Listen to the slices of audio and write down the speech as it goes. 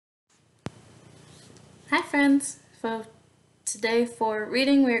Hi friends! So today for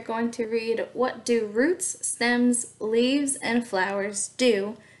reading we are going to read What Do Roots, Stems, Leaves, and Flowers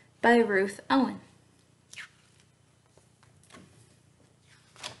Do by Ruth Owen.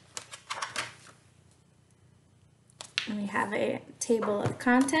 And we have a table of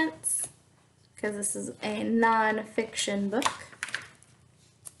contents because this is a non-fiction book.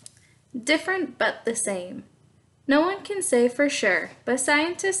 Different but the same. No one can say for sure, but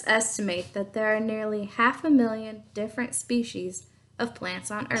scientists estimate that there are nearly 500,000 different species of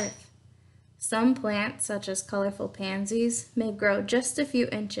plants on Earth. Some plants, such as colorful pansies, may grow just a few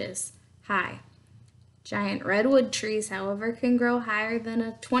inches high. Giant redwood trees, however, can grow higher than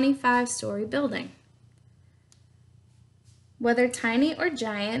a 25-story building. Whether tiny or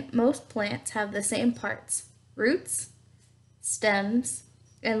giant, most plants have the same parts: roots, stems,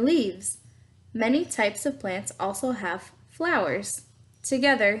 and leaves. Many types of plants also have flowers.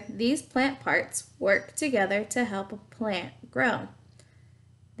 Together, these plant parts work together to help a plant grow.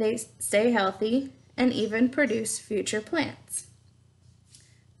 They stay healthy and even produce future plants.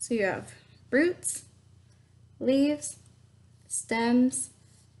 So you have roots, leaves, stems,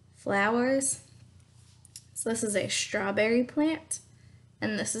 flowers. So this is a strawberry plant,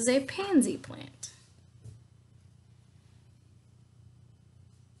 and this is a pansy plant.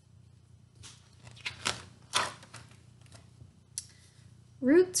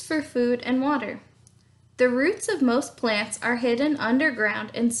 Roots for food and water. The roots of most plants are hidden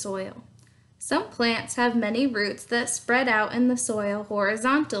underground in soil. Some plants have many roots that spread out in the soil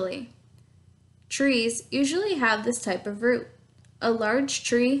horizontally. Trees usually have this type of root. A large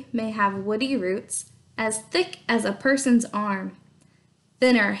tree may have woody roots as thick as a person's arm.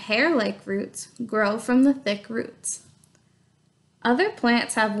 Thinner hair-like roots grow from the thick roots. Other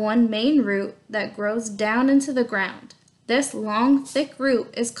plants have one main root that grows down into the ground. This long, thick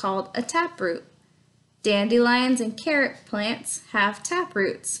root is called a taproot. Dandelions and carrot plants have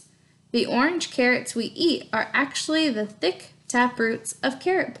taproots. The orange carrots we eat are actually the thick taproots of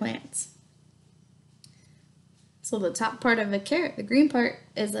carrot plants. So the top part of a carrot, the green part,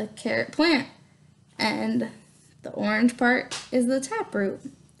 is a carrot plant, and the orange part is the taproot.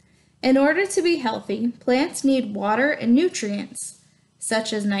 In order to be healthy, plants need water and nutrients,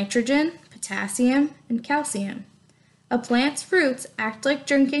 such as nitrogen, potassium, and calcium. A plant's roots act like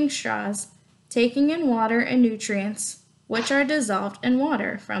drinking straws, taking in water and nutrients, which are dissolved in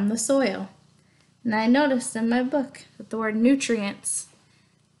water from the soil. And I noticed in my book that the word nutrients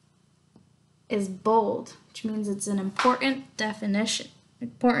is bold, which means it's an important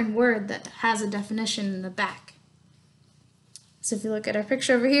word that has a definition in the back. So if you look at our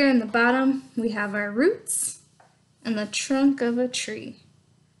picture over here in the bottom, we have our roots and the trunk of a tree.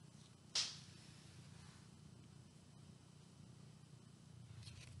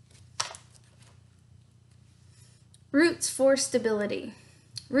 Roots for stability.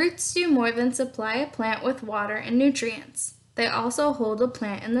 Roots do more than supply a plant with water and nutrients. They also hold a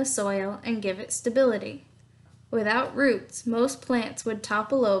plant in the soil and give it stability. Without roots, most plants would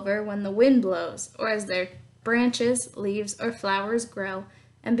topple over when the wind blows or as their branches, leaves, or flowers grow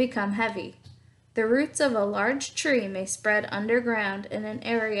and become heavy. The roots of a large tree may spread underground in an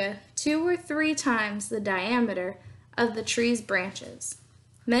area 2 or 3 times the diameter of the tree's branches.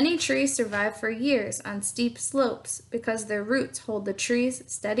 Many trees survive for years on steep slopes because their roots hold the trees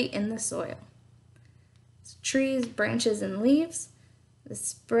steady in the soil. So trees, branches, and leaves, the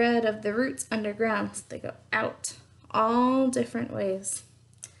spread of the roots underground, so they go out all different ways.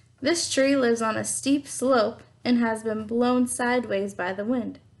 This tree lives on a steep slope and has been blown sideways by the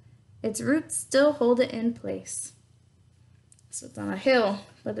wind. Its roots still hold it in place. So it's on a hill,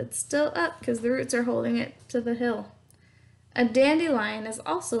 but it's still up because the roots are holding it to the hill. A dandelion is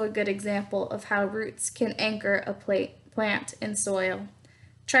also a good example of how roots can anchor a plant in soil.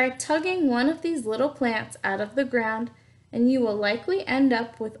 Try tugging one of these little plants out of the ground, and you will likely end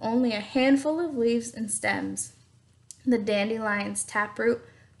up with only a handful of leaves and stems. The dandelion's taproot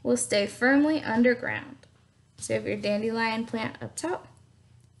will stay firmly underground. So you have your dandelion plant up top,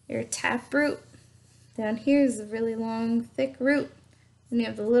 your taproot down here is a really long, thick root, and you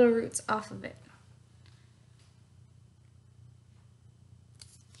have the little roots off of it.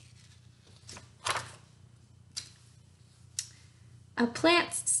 A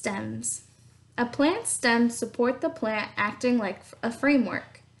plant's stems. A plant's stems support the plant acting like a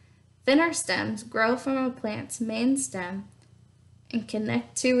framework. Thinner stems grow from a plant's main stem and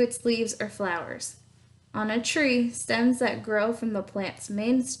connect to its leaves or flowers. On a tree, stems that grow from the plant's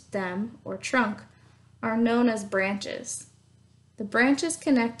main stem or trunk are known as branches. The branches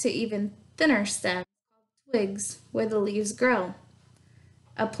connect to even thinner stems called twigs where the leaves grow.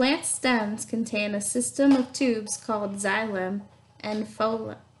 A plant's stems contain a system of tubes called xylem and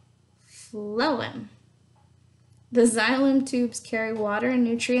phloem. The xylem tubes carry water and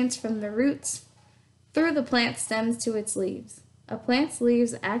nutrients from the roots through the plant stems to its leaves. A plant's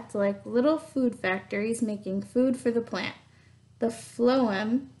leaves act like little food factories, making food for the plant. The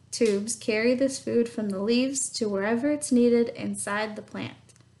phloem tubes carry this food from the leaves to wherever it's needed inside the plant.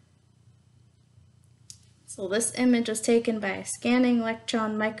 So this image was taken by a scanning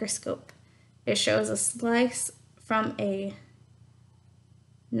electron microscope. It shows a slice from a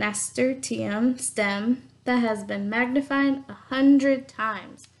nasturtium stem that has been magnified 100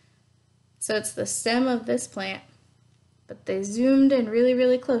 times. So it's the stem of this plant, but they zoomed in really,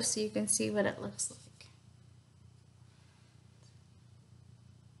 really close so you can see what it looks like.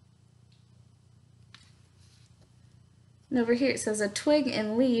 And over here it says a twig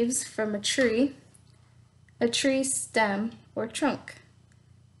and leaves from a tree stem or trunk,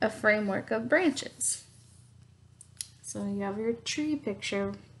 a framework of branches. So you have your tree picture,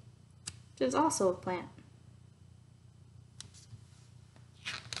 which is also a plant.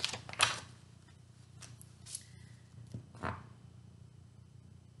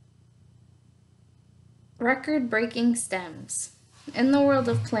 Record-breaking stems. In the world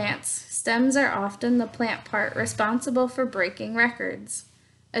of plants, stems are often the plant part responsible for breaking records.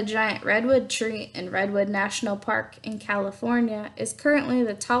 A giant redwood tree in Redwood National Park in California is currently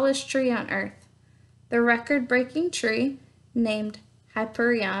the tallest tree on Earth. The record-breaking tree, named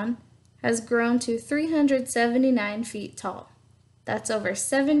Hyperion, has grown to 379 feet tall. That's over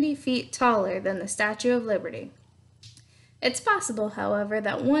 70 feet taller than the Statue of Liberty. It's possible, however,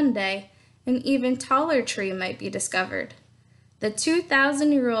 that one day an even taller tree might be discovered. The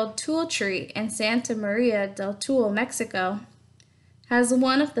 2,000-year-old Tule tree in Santa Maria del Tule, Mexico, has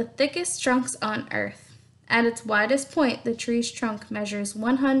one of the thickest trunks on Earth. At its widest point, the tree's trunk measures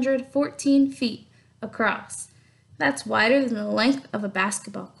 114 feet across. That's wider than the length of a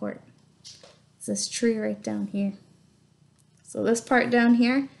basketball court. It's this tree right down here. So this part down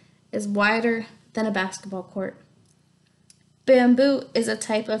here is wider than a basketball court. Bamboo is a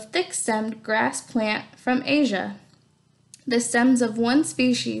type of thick-stemmed grass plant from Asia. The stems of one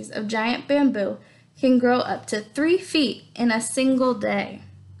species of giant bamboo can grow up to 3 feet in a single day.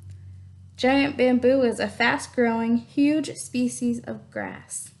 Giant bamboo is a fast-growing, huge species of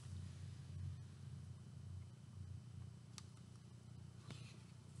grass.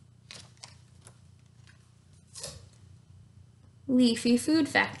 Leafy food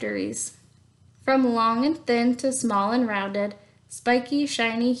factories. From long and thin to small and rounded, spiky,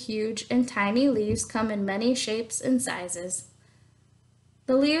 shiny, huge, and tiny leaves come in many shapes and sizes.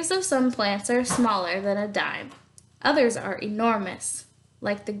 The leaves of some plants are smaller than a dime. Others are enormous,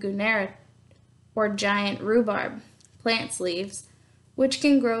 like the gunnera or giant rhubarb plant's leaves, which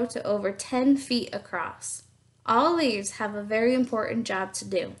can grow to over 10 feet across. All leaves have a very important job to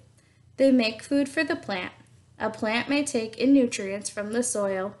do. They make food for the plant. A plant may take in nutrients from the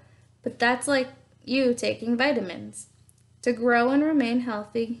soil, but that's like you taking vitamins. To grow and remain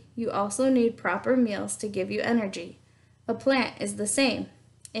healthy, you also need proper meals to give you energy. A plant is the same.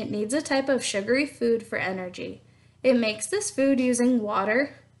 It needs a type of sugary food for energy. It makes this food using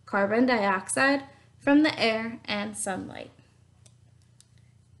water, carbon dioxide from the air, and sunlight.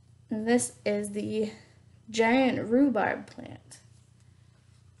 And this is the giant rhubarb plant.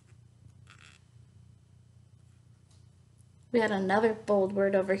 We had another bold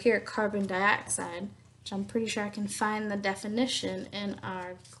word over here, carbon dioxide, which I'm pretty sure I can find the definition in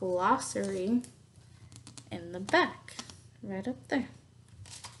our glossary in the back, right up there.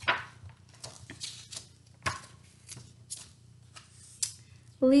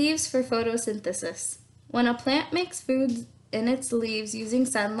 Leaves for photosynthesis. When a plant makes food in its leaves using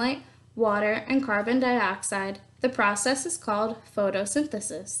sunlight, water, and carbon dioxide, the process is called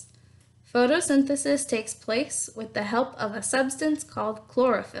photosynthesis. Photosynthesis takes place with the help of a substance called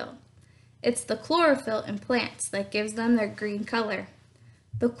chlorophyll. It's the chlorophyll in plants that gives them their green color.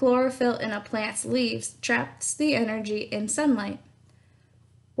 The chlorophyll in a plant's leaves traps the energy in sunlight.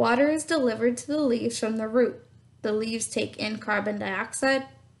 Water is delivered to the leaves from the root. The leaves take in carbon dioxide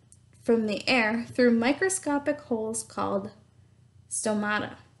from the air through microscopic holes called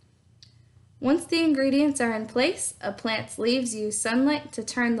stomata. Once the ingredients are in place, a plant's leaves use sunlight to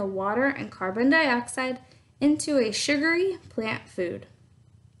turn the water and carbon dioxide into a sugary plant food.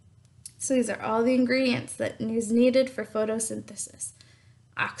 So these are all the ingredients that is needed for photosynthesis.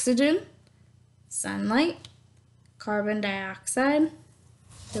 Oxygen, sunlight, carbon dioxide,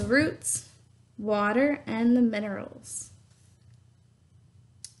 the roots, water, and the minerals.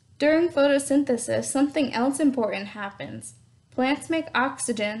 During photosynthesis, something else important happens. Plants make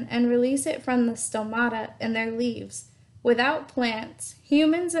oxygen and release it from the stomata in their leaves. Without plants,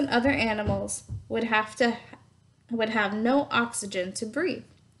 humans and other animals would have no oxygen to breathe.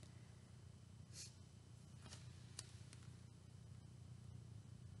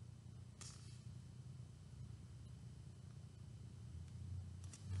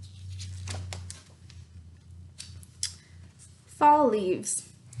 Fall leaves.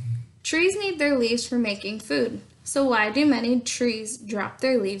 Trees need their leaves for making food. So why do many trees drop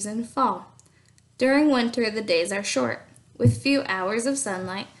their leaves in fall? During winter, the days are short. With few hours of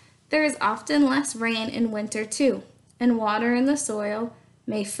sunlight, there is often less rain in winter too, and water in the soil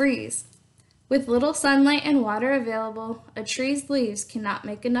may freeze. With little sunlight and water available, a tree's leaves cannot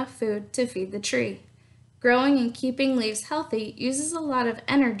make enough food to feed the tree. Growing and keeping leaves healthy uses a lot of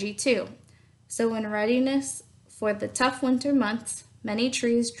energy too. So in readiness for the tough winter months, many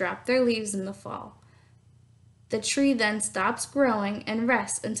trees drop their leaves in the fall. The tree then stops growing and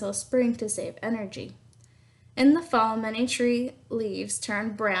rests until spring to save energy. In the fall, many tree leaves turn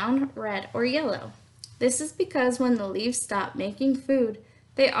brown, red, or yellow. This is because when the leaves stop making food,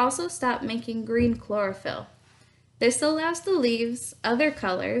 they also stop making green chlorophyll. This allows the leaves' other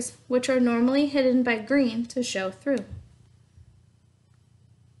colors, which are normally hidden by green, to show through.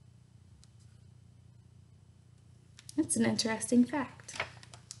 That's an interesting fact.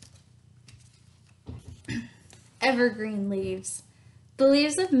 Evergreen leaves. The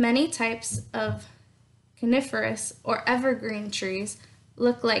leaves of many types of coniferous or evergreen trees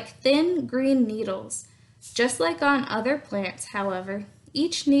look like thin green needles. Just like on other plants, however,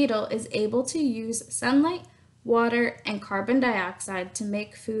 each needle is able to use sunlight, water, and carbon dioxide to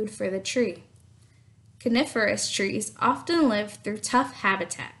make food for the tree. Coniferous trees often live through tough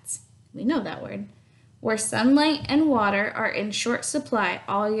habitats, we know that word, where sunlight and water are in short supply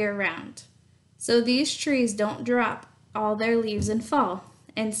all year round. So these trees don't drop all their leaves in fall.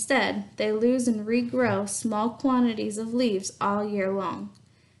 Instead, they lose and regrow small quantities of leaves all year long.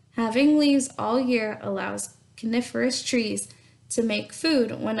 Having leaves all year allows coniferous trees to make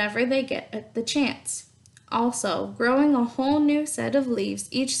food whenever they get the chance. Also, growing a whole new set of leaves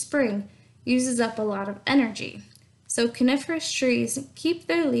each spring uses up a lot of energy. So coniferous trees keep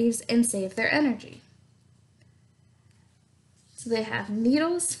their leaves and save their energy. So they have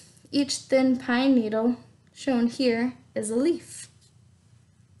needles. Each thin pine needle, shown here, is a leaf.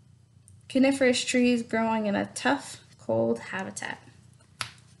 Coniferous trees growing in a tough, cold habitat.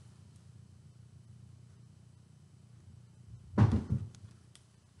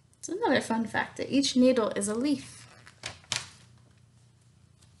 It's another fun fact that each needle is a leaf.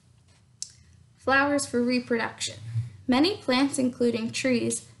 Flowers for reproduction. Many plants, including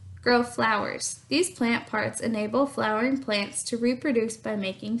trees, grow flowers. These plant parts enable flowering plants to reproduce by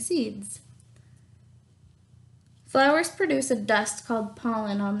making seeds. Flowers produce a dust called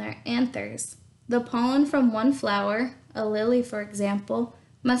pollen on their anthers. The pollen from one flower, a lily for example,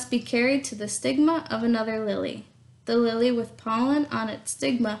 must be carried to the stigma of another lily. The lily with pollen on its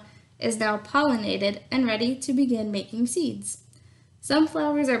stigma is now pollinated and ready to begin making seeds. Some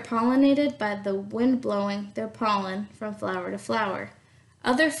flowers are pollinated by the wind blowing their pollen from flower to flower.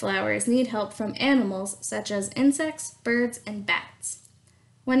 Other flowers need help from animals such as insects, birds, and bats.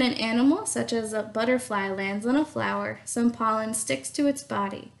 When an animal such as a butterfly lands on a flower, some pollen sticks to its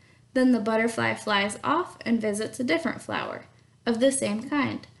body. Then the butterfly flies off and visits a different flower of the same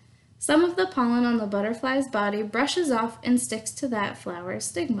kind. Some of the pollen on the butterfly's body brushes off and sticks to that flower's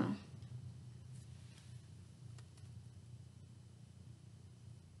stigma.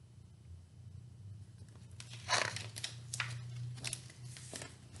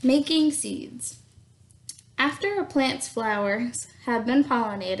 Making seeds. After a plant's flowers have been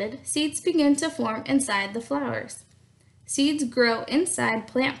pollinated, seeds begin to form inside the flowers. Seeds grow inside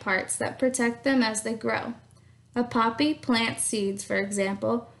plant parts that protect them as they grow. A poppy plant seeds, for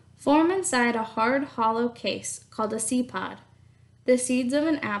example, form inside a hard, hollow case called a seed pod. The seeds of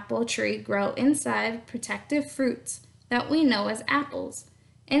an apple tree grow inside protective fruits that we know as apples.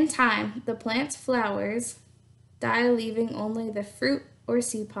 In time, the plant's flowers die, leaving only the fruit or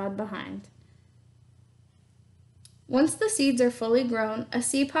seed pod behind. Once the seeds are fully grown, a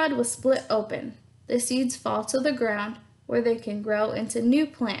seed pod will split open. The seeds fall to the ground where they can grow into new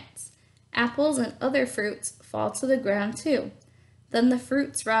plants. Apples and other fruits fall to the ground too. Then the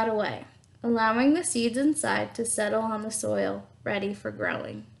fruits rot away, allowing the seeds inside to settle on the soil, ready for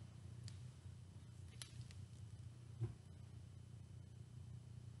growing.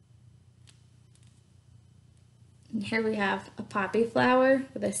 And here we have a poppy flower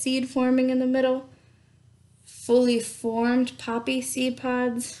with a seed forming in the middle, fully formed poppy seed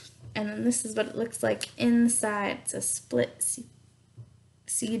pods and then this is what it looks like inside. It's a split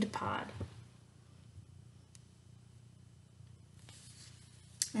seed pod.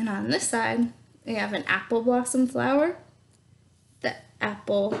 And on this side, we have an apple blossom flower, the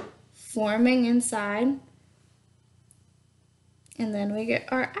apple forming inside, and then we get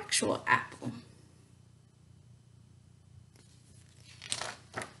our actual apple.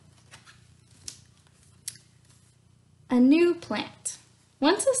 A new plant.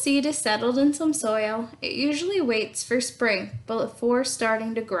 Once a seed is settled in some soil, it usually waits for spring before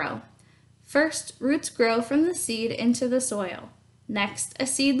starting to grow. First, roots grow from the seed into the soil. Next, a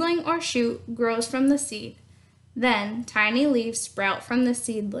seedling or shoot grows from the seed. Then, tiny leaves sprout from the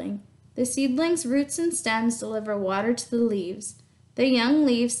seedling. The seedling's roots and stems deliver water to the leaves. The young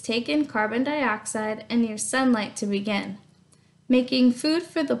leaves take in carbon dioxide and use sunlight to begin making food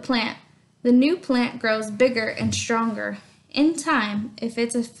for the plant. The new plant grows bigger and stronger. In time, if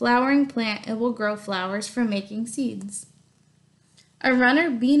it's a flowering plant, it will grow flowers for making seeds. A runner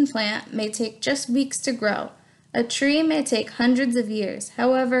bean plant may take just weeks to grow. A tree may take hundreds of years.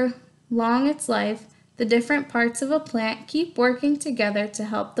 However long its life, the different parts of a plant keep working together to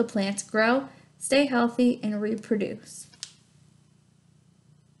help the plants grow, stay healthy, and reproduce.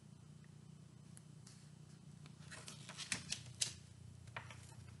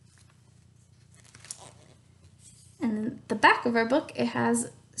 And in the back of our book, it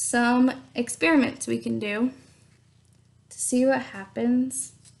has some experiments we can do to see what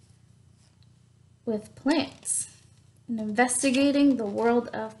happens with plants and investigating the world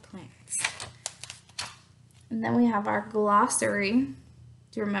of plants. And then we have our glossary.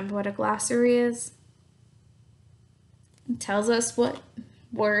 Do you remember what a glossary is? It tells us what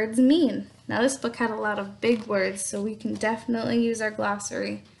words mean. Now this book had a lot of big words, so we can definitely use our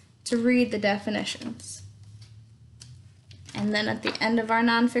glossary to read the definitions. And then at the end of our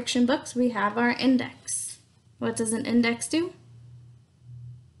nonfiction books, we have our index. What does an index do?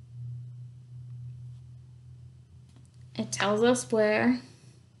 It tells us where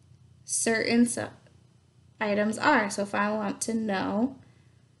certain items are. So if I want to know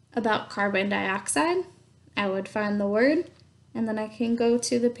about carbon dioxide, I would find the word, and then I can go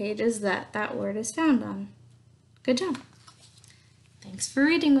to the pages that that word is found on. Good job. Thanks for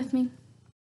reading with me.